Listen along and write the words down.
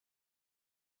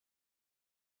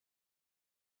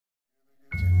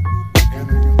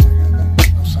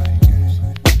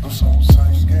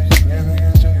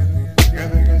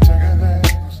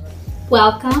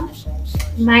Welcome.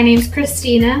 My name's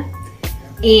Christina,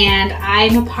 and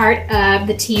I'm a part of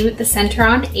the team at the Center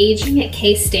on Aging at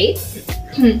K-State.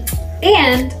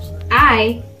 And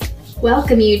I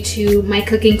welcome you to my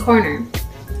cooking corner.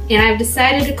 And I've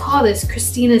decided to call this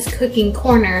Christina's Cooking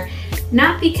Corner,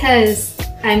 not because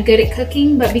I'm good at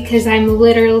cooking, but because I'm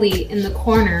literally in the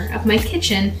corner of my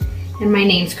kitchen and my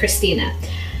name's Christina.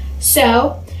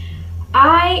 So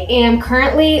I am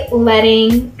currently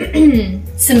letting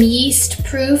some yeast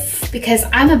proof because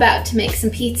I'm about to make some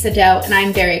pizza dough, and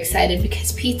I'm very excited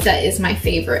because pizza is my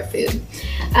favorite food.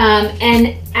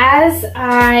 And as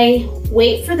I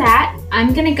wait for that,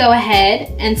 I'm gonna go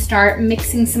ahead and start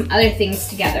mixing some other things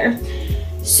together.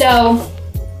 So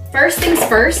first things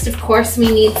first, of course,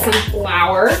 we need some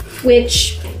flour,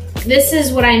 which this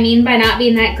is what I mean by not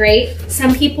being that great.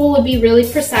 Some people would be really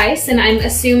precise, and I'm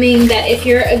assuming that if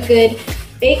you're a good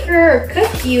baker or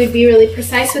cook, you would be really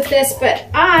precise with this, but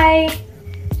I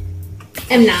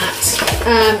am not.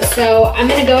 So I'm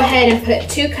gonna go ahead and put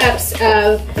 2 cups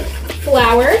of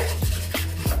flour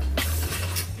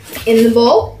in the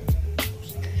bowl.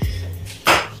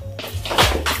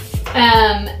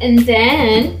 And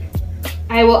then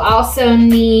I will also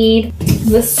need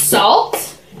the salt,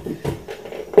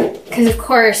 because of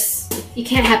course you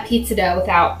can't have pizza dough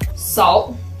without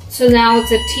salt. So now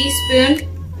it's a teaspoon.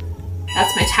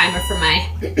 That's my timer for my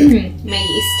my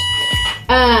yeast.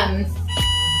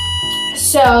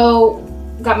 So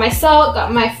got my salt,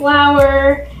 got my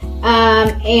flour,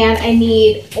 and I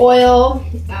need oil.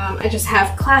 I just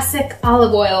have classic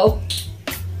olive oil,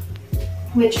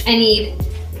 which I need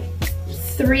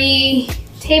 3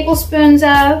 tablespoons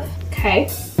of. Okay.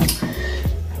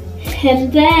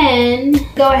 And then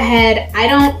go ahead. I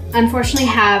don't unfortunately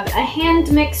have a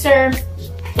hand mixer.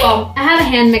 Well, I have a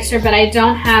hand mixer, but I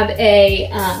don't have a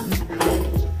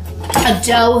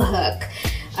dough hook.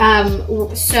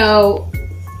 So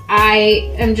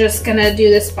I am just gonna do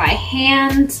this by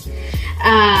hand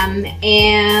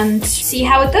and see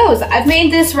how it goes. I've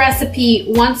made this recipe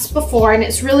once before and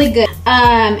it's really good.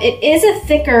 It is a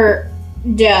thicker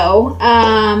dough,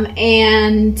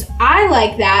 and I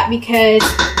like that because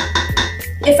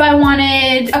if I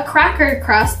wanted a cracker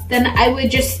crust, then I would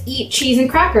just eat cheese and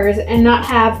crackers and not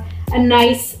have a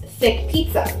nice thick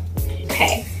pizza.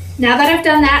 Okay, now that I've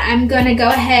done that, I'm gonna go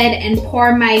ahead and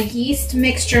pour my yeast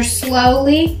mixture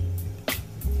slowly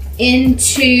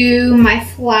into my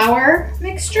flour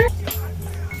mixture.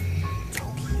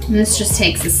 And this just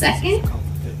takes a second.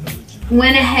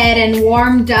 Went ahead and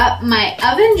warmed up my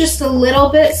oven just a little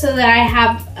bit so that I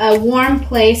have a warm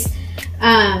place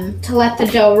to let the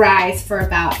dough rise for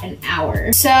about an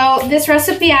hour. So this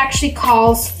recipe actually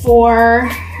calls for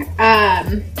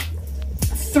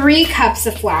 3 cups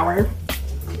of flour,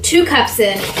 2 cups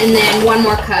in, and then 1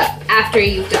 more cup after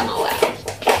you've done all that.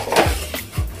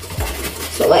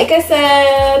 So like I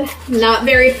said, not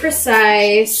very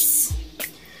precise,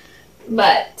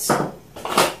 but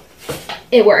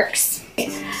it works.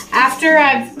 After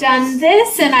I've done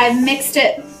this and I've mixed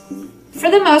it for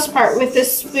the most part with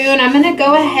this spoon, I'm gonna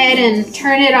go ahead and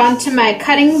turn it onto my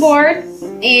cutting board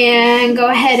and go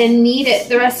ahead and knead it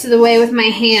the rest of the way with my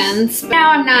hands.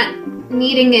 Now I'm not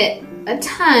kneading it a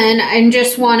ton, I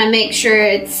just wanna make sure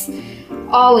it's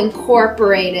all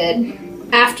incorporated.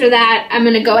 After that, I'm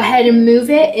gonna go ahead and move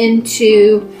it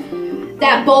into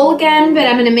that bowl again, but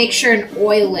I'm gonna make sure and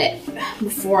oil it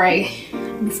before I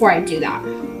do that.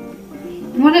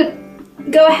 I wanna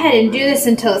go ahead and do this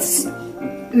until it's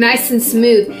nice and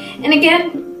smooth. And again,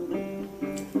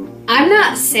 I'm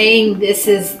not saying this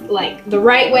is like the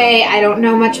right way. I don't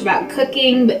know much about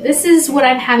cooking, but this is what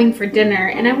I'm having for dinner,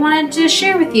 and I wanted to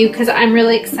share with you because I'm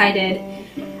really excited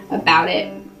about it.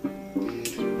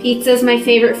 Pizza is my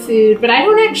favorite food, but I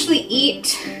don't actually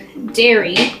eat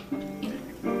dairy.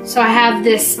 So I have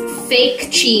this fake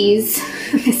cheese,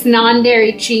 this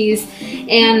non-dairy cheese,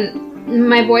 and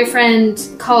my boyfriend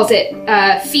calls it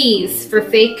fees for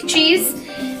fake cheese.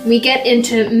 We get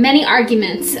into many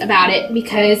arguments about it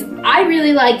because I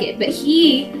really like it, but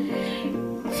he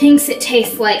thinks it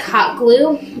tastes like hot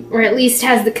glue, or at least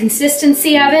has the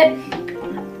consistency of it.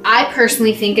 I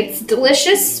personally think it's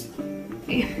delicious.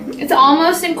 It's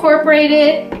almost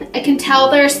incorporated. I can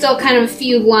tell there's still kind of a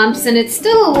few lumps and it's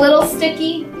still a little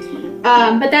sticky,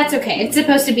 but that's okay. It's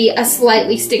supposed to be a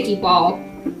slightly sticky ball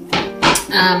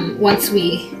once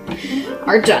we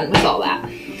are done with all that.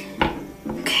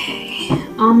 Okay,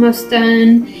 almost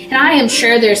done. And I am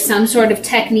sure there's some sort of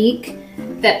technique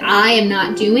that I am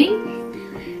not doing.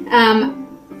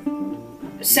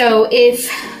 So if,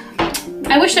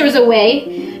 I wish there was a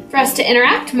way for us to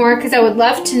interact more, because I would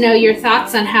love to know your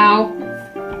thoughts on how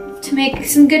to make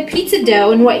some good pizza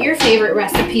dough and what your favorite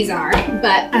recipes are.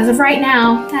 But as of right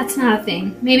now, that's not a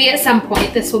thing. Maybe at some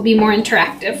point this will be more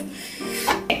interactive.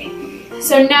 Okay.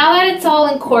 So now that it's all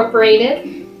incorporated,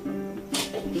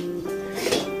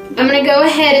 I'm gonna go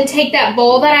ahead and take that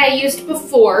bowl that I used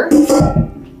before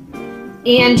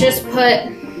and just put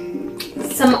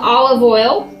some olive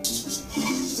oil,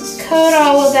 coat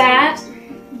all of that,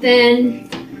 then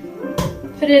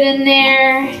put it in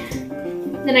there.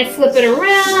 Then I flip it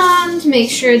around,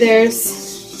 make sure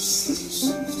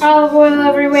there's olive oil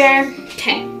everywhere.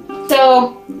 Okay,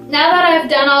 so now that I've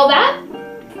done all that,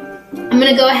 I'm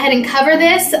gonna go ahead and cover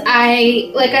this.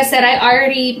 Like I said, I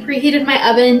already preheated my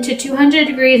oven to 200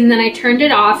 degrees and then I turned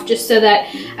it off just so that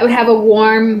I would have a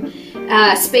warm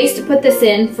space to put this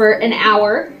in for an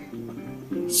hour.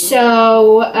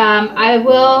 So I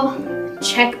will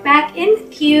check back in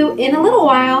with you in a little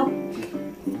while.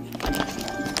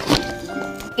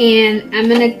 And I'm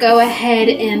gonna go ahead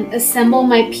and assemble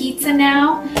my pizza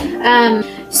now.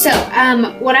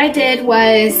 What I did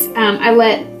was I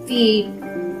let the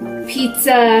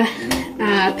pizza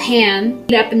pan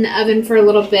heat up in the oven for a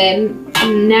little bit.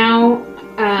 And now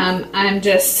I'm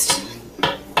just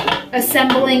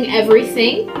assembling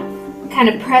everything. Kind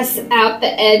of press out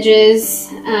the edges.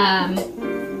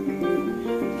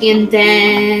 And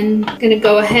then I'm gonna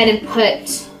go ahead and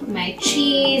put my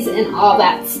cheese and all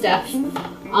that stuff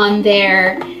on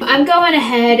there. I'm going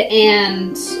ahead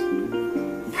and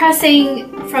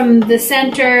pressing from the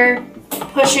center,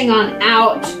 pushing on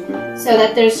out so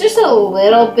that there's just a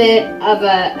little bit of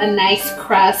a nice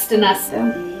crust and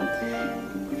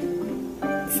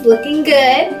it's looking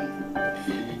good.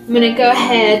 I'm gonna go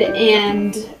ahead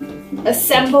and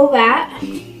assemble that.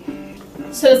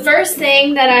 So the first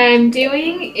thing that I'm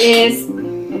doing is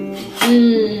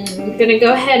I'm gonna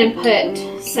go ahead and put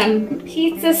some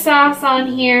pizza sauce on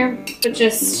here, but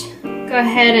just go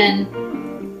ahead and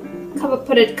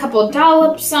put a couple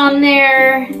dollops on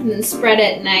there and then spread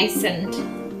it nice and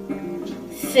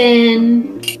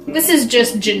thin. This is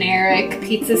just generic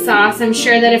pizza sauce. I'm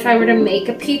sure that if I were to make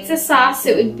a pizza sauce,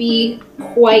 it would be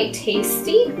quite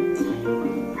tasty.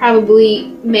 Probably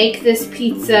make this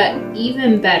pizza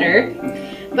even better,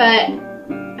 but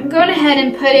I'm going ahead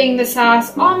and putting the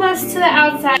sauce almost to the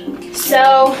outside.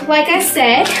 So, like I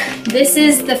said, this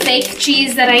is the fake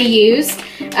cheese that I use.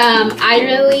 I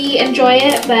really enjoy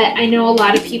it, but I know a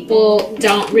lot of people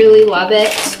don't really love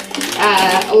it.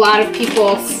 A lot of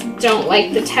people don't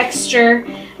like the texture,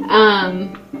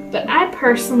 but I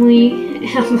personally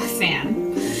am a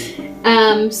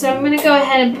fan. So I'm going to go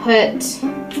ahead and put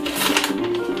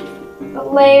a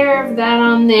layer of that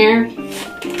on there.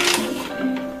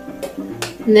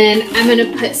 And then I'm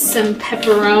gonna put some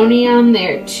pepperoni on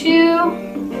there too.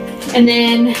 And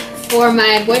then for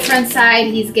my boyfriend's side,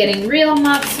 he's getting real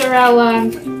mozzarella.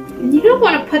 And you don't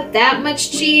want to put that much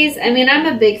cheese. I mean, I'm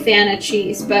a big fan of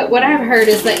cheese, but what I've heard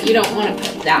is that you don't want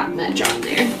to put that much on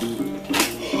there.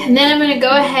 And then I'm gonna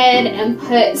go ahead and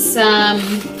put some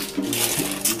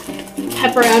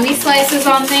pepperoni slices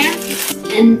on there.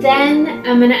 And then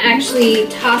I'm gonna actually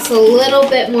toss a little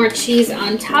bit more cheese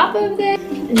on top of it.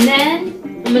 And then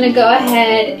I'm gonna go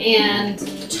ahead and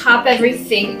top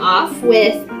everything off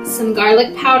with some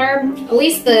garlic powder, at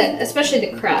least especially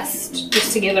the crust,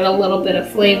 just to give it a little bit of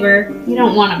flavor. You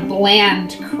don't want a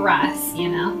bland crust, you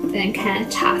know. Then kind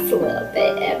of toss a little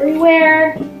bit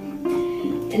everywhere.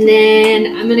 And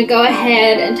then I'm gonna go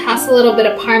ahead and toss a little bit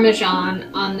of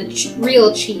Parmesan on the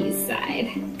real cheese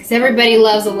side, because everybody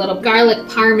loves a little garlic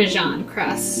Parmesan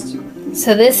crust.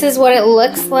 So this is what it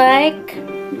looks like.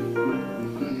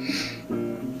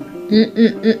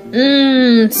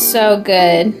 So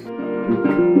good.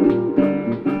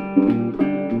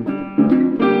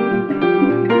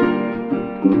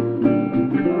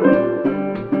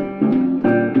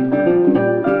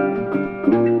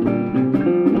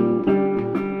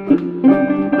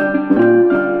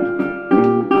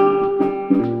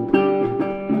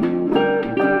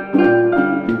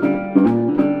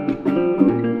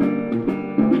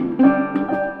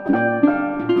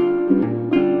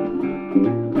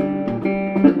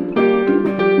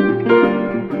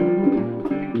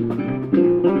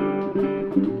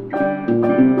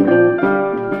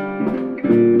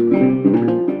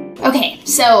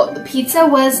 So the pizza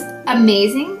was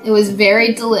amazing. It was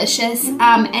very delicious.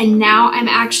 And now I'm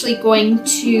actually going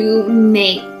to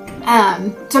make,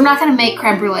 so I'm not gonna make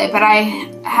creme brulee, but I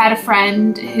had a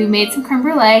friend who made some creme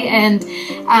brulee, and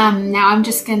now I'm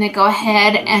just gonna go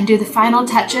ahead and do the final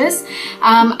touches.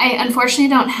 I unfortunately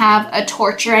don't have a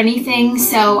torch or anything,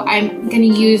 so I'm gonna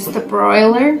use the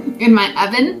broiler in my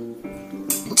oven.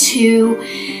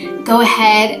 to go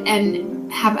ahead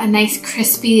and have a nice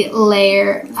crispy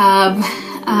layer of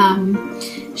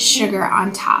sugar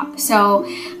on top. So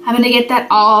I'm gonna get that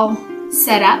all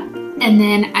set up, and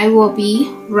then I will be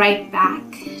right back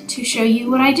to show you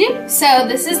what I do. So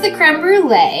this is the creme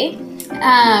brulee.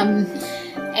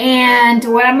 And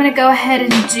what I'm gonna go ahead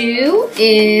and do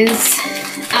is,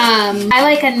 I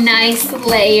like a nice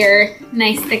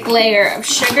thick layer of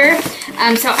sugar.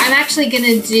 So I'm actually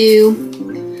gonna do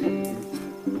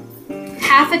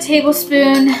half a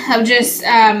tablespoon of just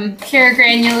pure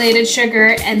granulated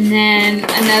sugar, and then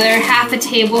another half a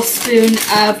tablespoon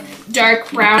of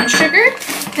dark brown sugar.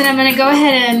 Then I'm gonna go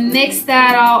ahead and mix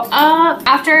that all up.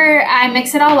 After I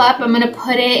mix it all up, I'm gonna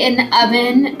put it in the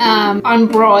oven on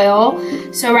broil.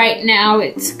 So right now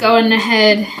it's going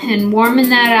ahead and warming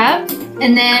that up.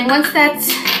 And then once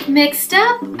that's mixed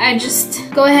up, I just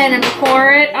go ahead and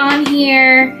pour it on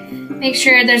here. Make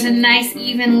sure there's a nice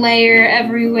even layer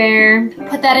everywhere.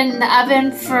 Put that in the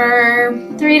oven for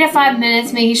 3 to 5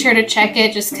 minutes, making sure to check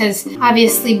it, just because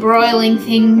obviously broiling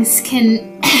things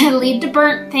can lead to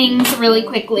burnt things really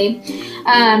quickly.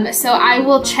 So I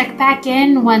will check back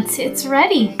in once it's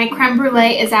ready. My creme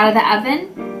brulee is out of the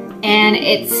oven and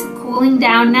it's cooling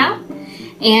down now,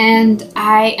 and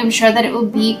I am sure that it will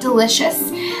be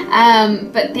delicious.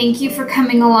 But thank you for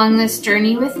coming along this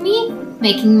journey with me,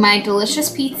 making my delicious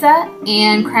pizza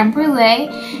and creme brulee,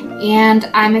 and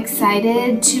I'm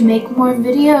excited to make more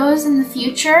videos in the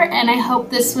future, and I hope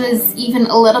this was even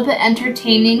a little bit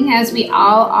entertaining, as we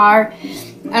all are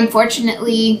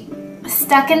unfortunately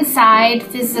stuck inside,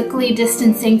 physically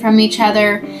distancing from each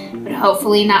other, but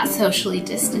hopefully not socially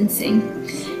distancing.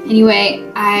 Anyway,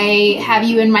 I have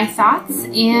you in my thoughts,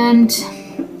 and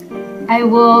I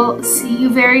will see you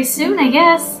very soon, I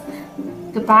guess.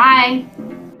 Goodbye.